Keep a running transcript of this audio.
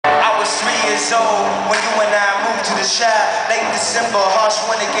years old when you and I moved to the shop. Late December, harsh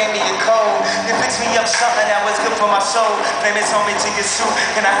winter gave me a cold. You fixed me up something that was good for my soul. Famous homie to your suit,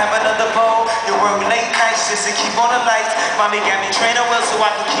 can I have another bowl? You work late nights just to keep on the lights. Mommy got me trainer wheels so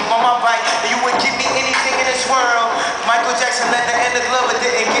I could keep on my bike. And you would give me anything in this world. Michael Jackson let the end of glove, but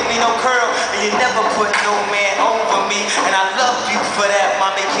didn't give me no curl. And you never put no man over me. And I love you for that,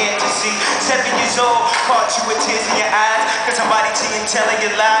 mommy, can't you see? 7 years old, caught you with tears in your eyes. Cause somebody to you telling you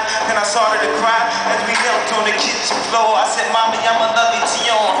lies. Then I started to cry as we knelt on the kitchen floor. I said, mommy, I'ma love you till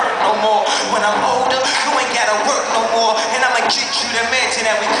you don't hurt no more. When I'm older, you ain't gotta work no more. And I'ma get you the mansion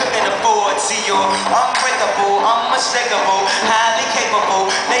that we couldn't afford. See, you're unbreakable, unmistakable, highly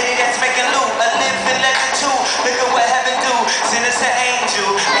capable. Lady that's making loot, a living legend too. Look at what heaven do, send us an angel.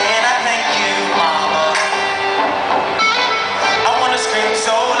 And I thank you, mama. I wanna scream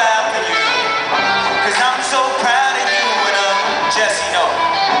so loud for you, cause I'm so proud of you. And Jesse, no.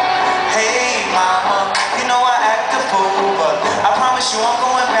 Hey mama, you know I act a fool, but I promise you I'm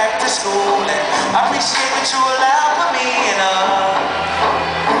going back to school. And I appreciate what you allowed for me. And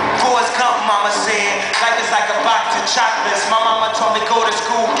Forrest Gump, mama said, life is like a box of chocolates. My mama told me go to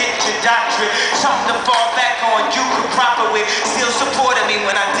school, get your doctorate. Something to fall back on, you could proper with. Still supported me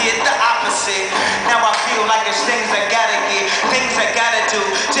when I did the opposite. Now I feel like there's things I gotta get, things I gotta do,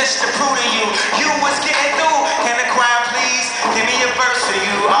 just to prove to you, you was getting through. Can the choir please give me a verse of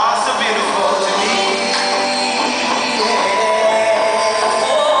you are so beautiful to me.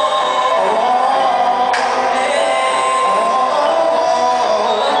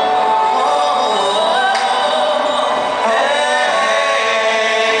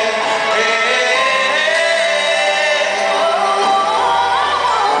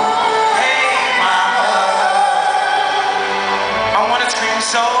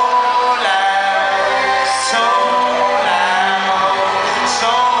 So loud, so loud,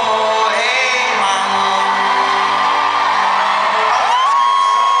 so hey mama.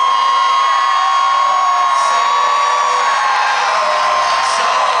 So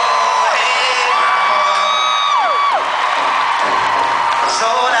hey mama. So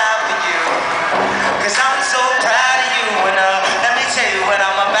loud for you, cause I'm so proud of you. And let me tell you what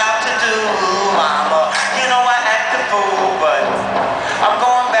I'm about to do, mama. You know I act a fool, but I'm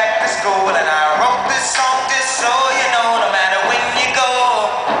going back to school, and I wrote this song just so you know, no matter when you go.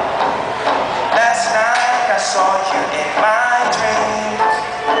 Last night I saw you in my dreams.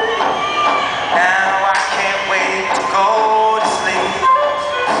 Now I can't wait to go to sleep.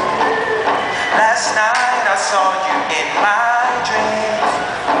 Last night I saw you in my dreams.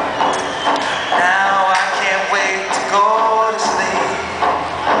 Now I can't wait to go to sleep.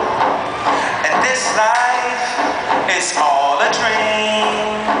 And this life is all a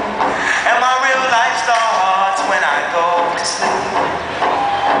dream. And my real life starts when I go to sleep.